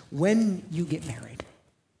this. When you get married,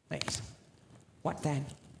 ladies, what then?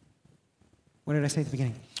 What did I say at the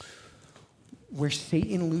beginning? Where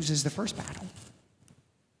Satan loses the first battle,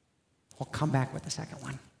 we'll come back with the second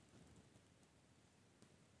one.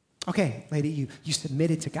 Okay, lady, you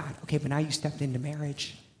submitted to God. Okay, but now you stepped into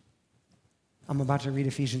marriage. I'm about to read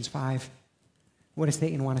Ephesians 5. What does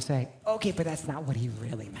Satan want to say? Okay, but that's not what he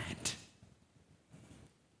really meant.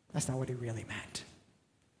 That's not what he really meant.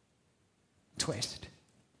 Twist,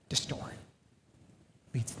 distort,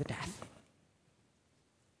 leads to death.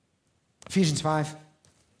 Ephesians 5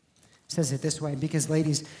 says it this way, because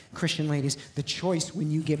ladies, Christian ladies, the choice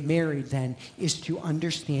when you get married then is to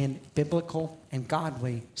understand biblical and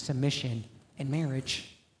godly submission in marriage.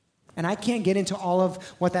 And I can't get into all of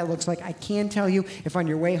what that looks like. I can tell you, if on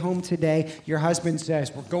your way home today, your husband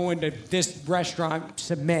says, we're going to this restaurant,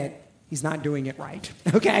 submit, he's not doing it right,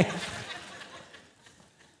 okay?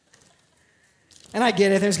 And I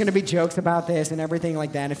get it, there's going to be jokes about this and everything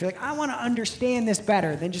like that. And if you're like, I want to understand this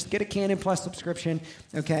better, then just get a Canon Plus subscription,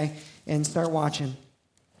 okay, and start watching.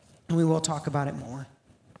 And we will talk about it more.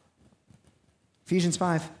 Ephesians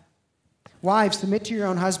 5. Wives, submit to your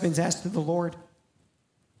own husbands as to the Lord.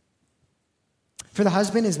 For the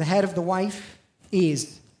husband is the head of the wife,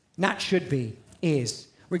 is, not should be, is.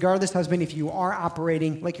 Regardless, husband, if you are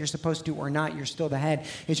operating like you're supposed to or not, you're still the head.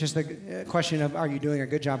 It's just a question of, are you doing a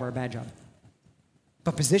good job or a bad job?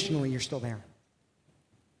 But positionally, you're still there.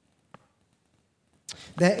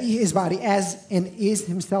 That his body as and is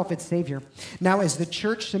himself its Savior. Now, as the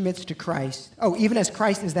church submits to Christ, even as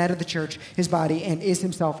Christ is that of the church, his body, and is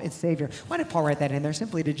himself its Savior. Why did Paul write that in there?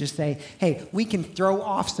 Simply to just say, hey, we can throw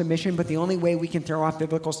off submission, but the only way we can throw off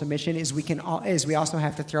biblical submission is we also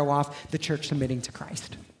have to throw off the church submitting to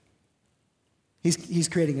Christ. He's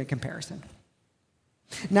creating a comparison.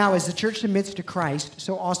 Now, as the church submits to Christ,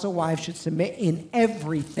 so also wives should submit in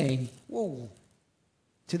everything.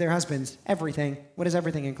 To their husbands. Everything. What does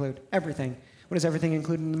everything include? Everything. What does everything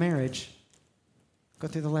include in the marriage? Go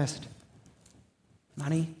through the list.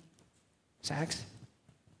 Money, sex,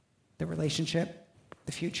 the relationship,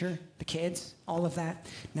 the future, the kids, all of that.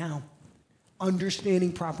 Now,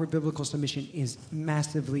 understanding proper biblical submission is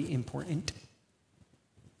massively important.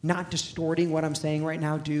 Not distorting what I'm saying right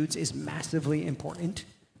now, dudes, is massively important.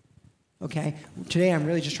 Okay? Today, I'm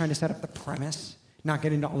really just trying to set up the premise, not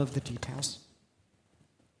get into all of the details.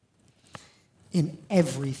 In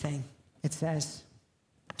everything, it says,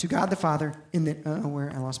 to God the Father, I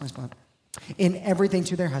lost my spot. In everything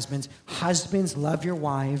to their husbands. Husbands, love your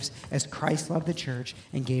wives as Christ loved the church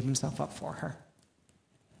and gave himself up for her.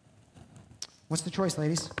 What's the choice,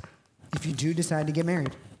 ladies? If you do decide to get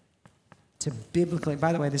married. To biblically,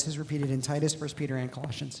 by the way, this is repeated in Titus, 1 Peter, and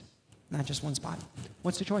Colossians. Not just one spot.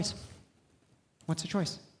 What's the choice? What's the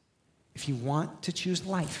choice? If you want to choose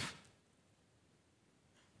life,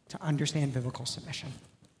 to understand biblical submission.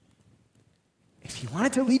 If you want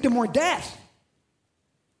it to lead to more death,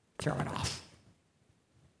 throw it off.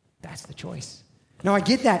 That's the choice. Now, I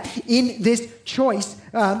get that in this choice,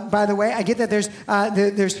 by the way, I get that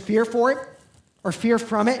there's fear for it or fear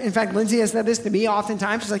from it. In fact, Lindsay has said this to me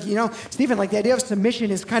oftentimes. She's like, Stephen, like the idea of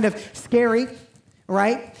submission is kind of scary,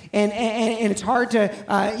 right? And it's hard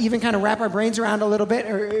to even kind of wrap our brains around a little bit.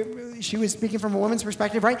 Or she was speaking from a woman's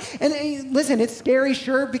perspective, right? And listen, it's scary,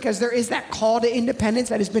 sure, because there is that call to independence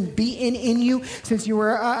that has been beaten in you since you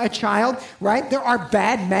were a child, right? There are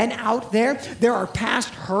bad men out there. There are past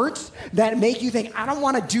hurts that make you think, I don't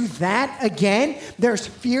want to do that again. There's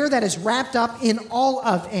fear that is wrapped up in all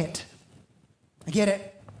of it. I get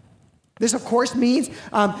it. This, of course, means,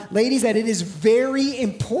 ladies, that it is very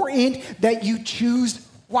important that you choose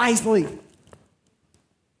wisely.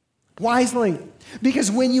 Wisely.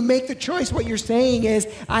 Because when you make the choice, what you're saying is,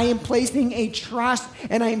 I am placing a trust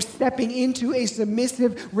and I am stepping into a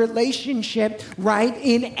submissive relationship, right,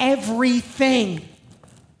 in everything.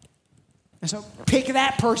 And so pick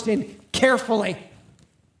that person carefully. I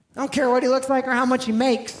don't care what he looks like or how much he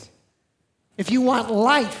makes. If you want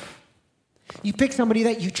life, you pick somebody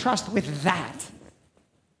that you trust with that.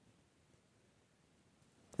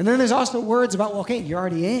 And then there's also words about, well, okay, you're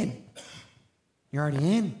already in. You're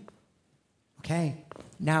already in. Okay,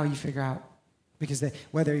 now you figure out. Because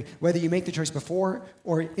whether you make the choice before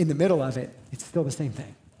or in the middle of it, it's still the same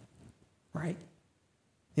thing. Right?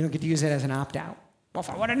 You don't get to use it as an opt-out. Well,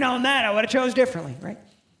 if I would have known that, I would have chose differently, right?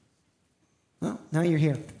 Well, now you're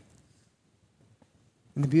here.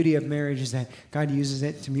 And the beauty of marriage is that God uses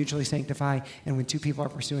it to mutually sanctify, and when two people are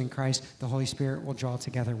pursuing Christ, the Holy Spirit will draw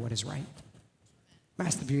together what is right.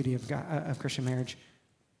 That's the beauty of Christian marriage.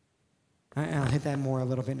 I'll hit that more a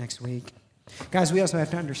little bit next week. Guys, we also have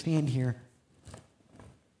to understand here,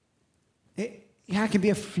 it can be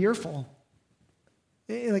a fearful.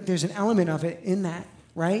 Like there's an element of it in that,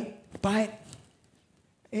 right? But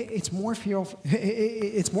it's more fearful.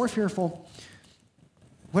 It's more fearful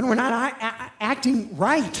when we're not acting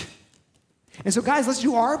right. And so, guys, let's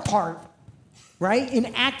do our part, right? In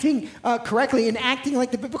acting correctly, in acting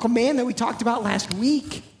like the biblical man that we talked about last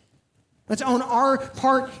week. Let's own our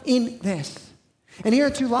part in this. And here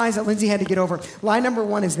are two lies that Lindsay had to get over. Lie number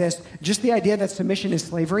one is this, just the idea that submission is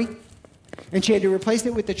slavery. And she had to replace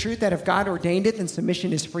it with the truth that if God ordained it, then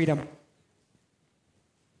submission is freedom.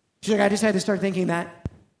 She's like, I just had to start thinking that,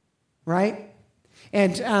 right?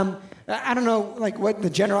 And I don't know like what the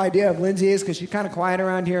general idea of Lindsay is because she's kind of quiet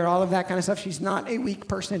around here, all of that kind of stuff. She's not a weak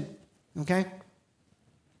person, okay?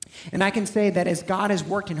 And I can say that as God has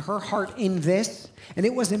worked in her heart in this, and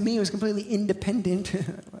it wasn't me, it was completely independent.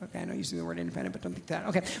 Okay, I know you use the word independent, but don't think that.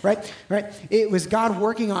 Okay, right. It was God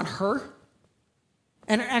working on her,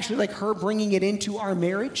 and actually like her bringing it into our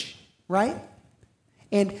marriage, right?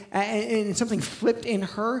 And something flipped in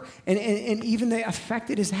her, and even the effect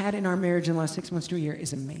it has had in our marriage in the last 6 months to a year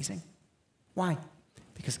is amazing. Why?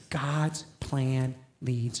 Because God's plan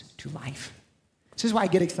leads to life. This is why I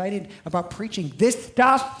get excited about preaching. This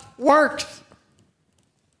stuff works.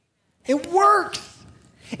 It works.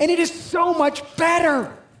 And it is so much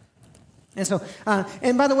better. And so,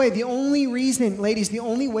 and by the way, the only reason, ladies, the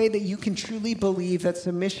only way that you can truly believe that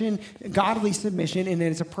submission, godly submission, in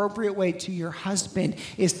its appropriate way to your husband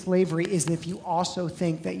is slavery is if you also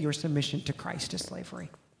think that your submission to Christ is slavery.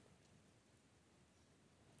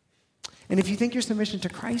 And if you think your submission to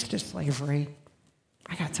Christ is slavery,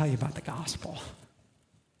 I got to tell you about the gospel.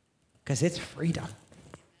 Because it's freedom.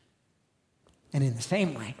 And in the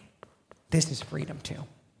same way, this is freedom too.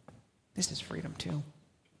 This is freedom too.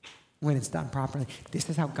 When it's done properly. This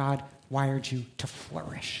is how God wired you to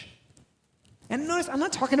flourish. And notice, I'm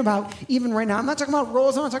not talking about, even right now, I'm not talking about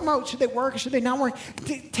roles. I'm not talking about should they work or should they not work.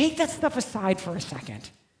 Take that stuff aside for a second,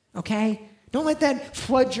 okay? Don't let that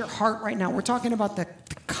flood your heart right now. We're talking about the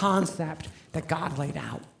concept that God laid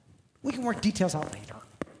out. We can work details out later.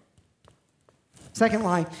 Second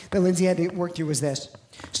line that Lindsay had to work through was this.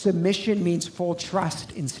 Submission means full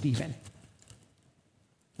trust in Stephen.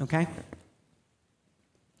 Okay?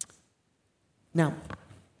 Now,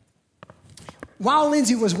 while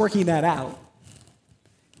Lindsay was working that out,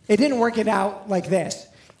 it didn't work it out like this.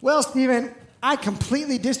 Well, Stephen, I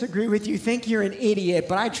completely disagree with you, think you're an idiot,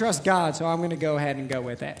 but I trust God, so I'm going to go ahead and go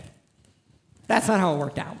with it. That's not how it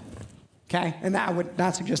worked out, okay? And I would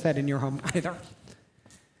not suggest that in your home either.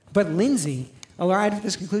 But Lindsay arrived at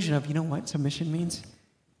this conclusion of, you know what submission means?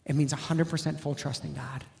 It means 100% full trust in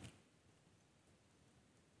God.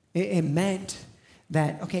 It meant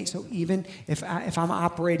that, okay, so even if I'm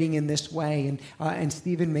operating in this way and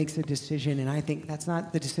Stephen makes a decision and I think that's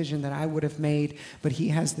not the decision that I would have made, but he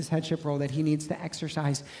has this headship role that he needs to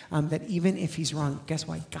exercise, that even if he's wrong, guess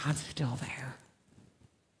what? God's still there.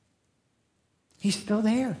 He's still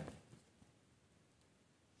there.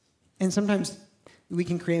 And sometimes we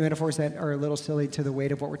can create metaphors that are a little silly to the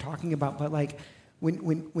weight of what we're talking about, but like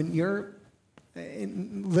when you're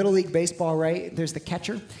in Little League Baseball, right, there's the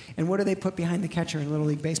catcher, and what do they put behind the catcher in Little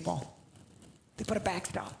League Baseball? They put a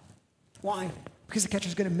backstop. Why? Because the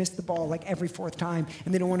catcher's going to miss the ball like every fourth time,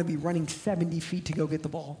 and they don't want to be running 70 feet to go get the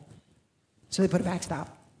ball. So they put a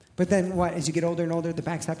backstop. But then what? As you get older and older, the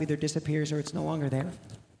backstop either disappears or it's no longer there.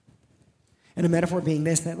 And a metaphor being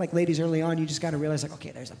this, that like ladies early on, you just got to realize like,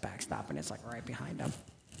 okay, there's a backstop, and it's like right behind them.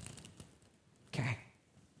 Okay.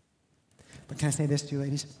 But can I say this to you,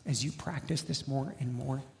 ladies? As you practice this more and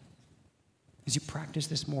more,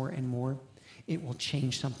 it will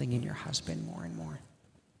change something in your husband more and more.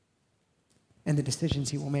 And the decisions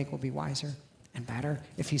he will make will be wiser and better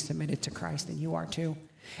if he's submitted to Christ, and you are too.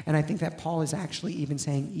 And I think that Paul is actually even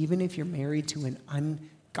saying, even if you're married to an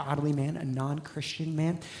ungodly man, a non-Christian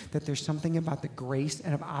man, that there's something about the grace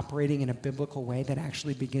and of operating in a biblical way that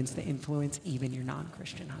actually begins to influence even your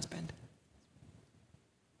non-Christian husband.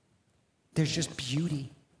 There's just beauty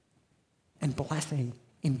and blessing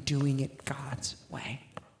in doing it God's way.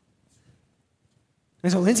 And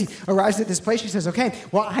so Lindsay arrives at this place. She says, okay,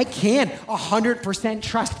 well, I can 100%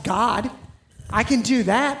 trust God. I can do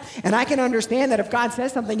that. And I can understand that if God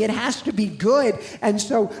says something, it has to be good. And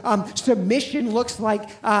so submission looks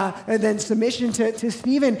like, then submission to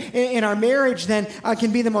Stephen in our marriage then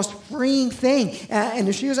can be the most freeing thing. And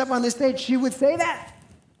if she was up on this stage, she would say that.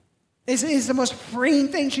 It's the most freeing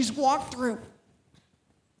thing she's walked through.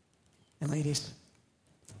 And ladies,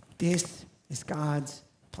 this is God's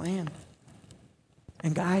plan.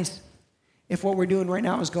 And guys, if what we're doing right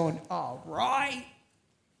now is going, all right,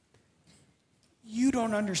 you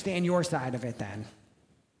don't understand your side of it then.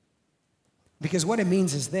 Because what it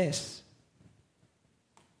means is this: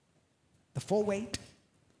 the full weight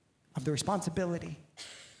of the responsibility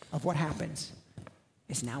of what happens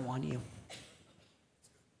is now on you.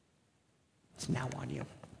 It's now on you.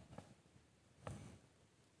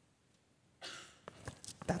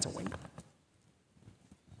 That's a weight.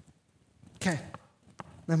 Okay,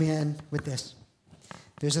 let me end with this.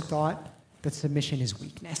 There's a thought that submission is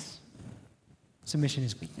weakness. Submission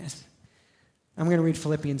is weakness. I'm going to read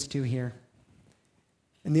Philippians 2 here.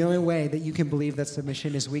 And the only way that you can believe that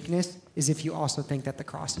submission is weakness is if you also think that the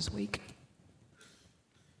cross is weak.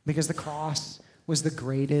 Because the cross was the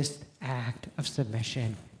greatest act of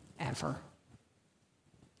submission ever.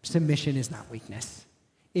 Submission is not weakness.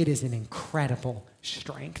 It is an incredible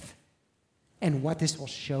strength. And what this will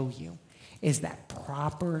show you is that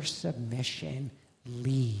proper submission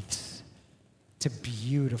leads to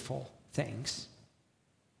beautiful things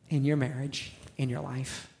in your marriage, in your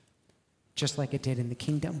life, just like it did in the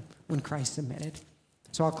kingdom when Christ submitted.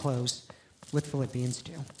 So I'll close with Philippians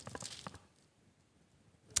 2.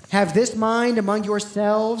 Have this mind among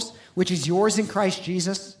yourselves, which is yours in Christ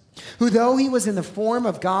Jesus, who though he was in the form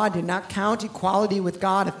of God, did not count equality with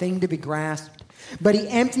God a thing to be grasped, but he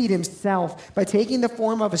emptied himself by taking the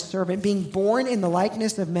form of a servant, being born in the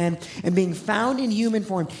likeness of men, and being found in human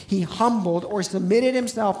form. He humbled or submitted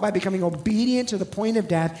himself by becoming obedient to the point of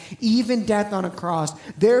death, even death on a cross.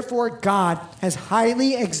 Therefore, God has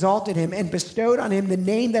highly exalted him and bestowed on him the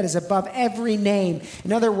name that is above every name.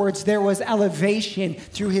 In other words, there was elevation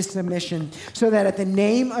through his submission, so that at the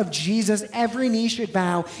name of Jesus, every knee should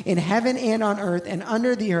bow in heaven and on earth and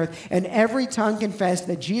under the earth, and every tongue confess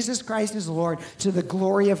that Jesus Christ is Lord, to the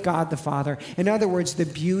glory of God the Father. In other words, the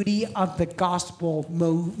beauty of the gospel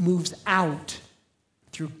moves out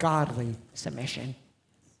through godly submission.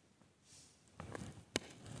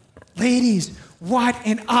 Ladies, what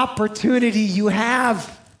an opportunity you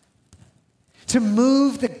have to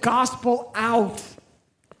move the gospel out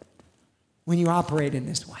when you operate in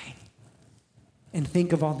this way. And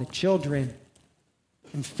think of all the children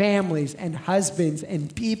and families and husbands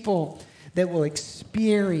and people that will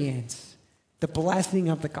experience the blessing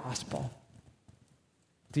of the gospel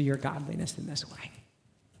through your godliness in this way.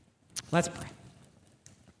 Let's pray.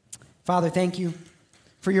 Father, thank you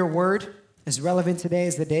for your word, as relevant today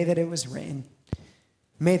as the day that it was written.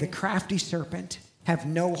 May the crafty serpent have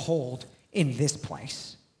no hold in this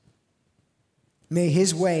place. May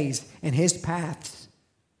his ways and his paths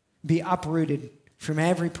be uprooted from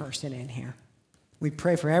every person in here. We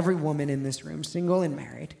pray for every woman in this room, single and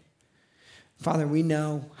married. Father, we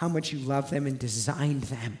know how much you love them and designed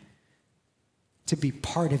them to be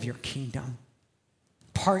part of your kingdom,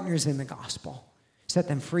 partners in the gospel. Set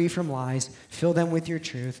them free from lies. Fill them with your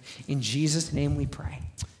truth. In Jesus' name we pray.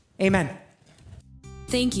 Amen.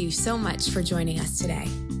 Thank you so much for joining us today.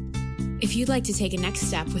 If you'd like to take a next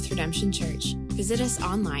step with Redemption Church, visit us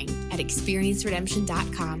online at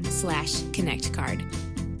experienceredemption.com/connectcard.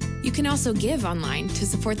 You can also give online to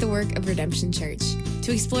support the work of Redemption Church.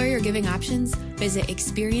 To explore your giving options, visit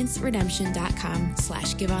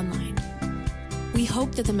experienceredemption.com/giveonline. We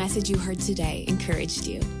hope that the message you heard today encouraged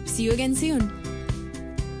you. See you again soon.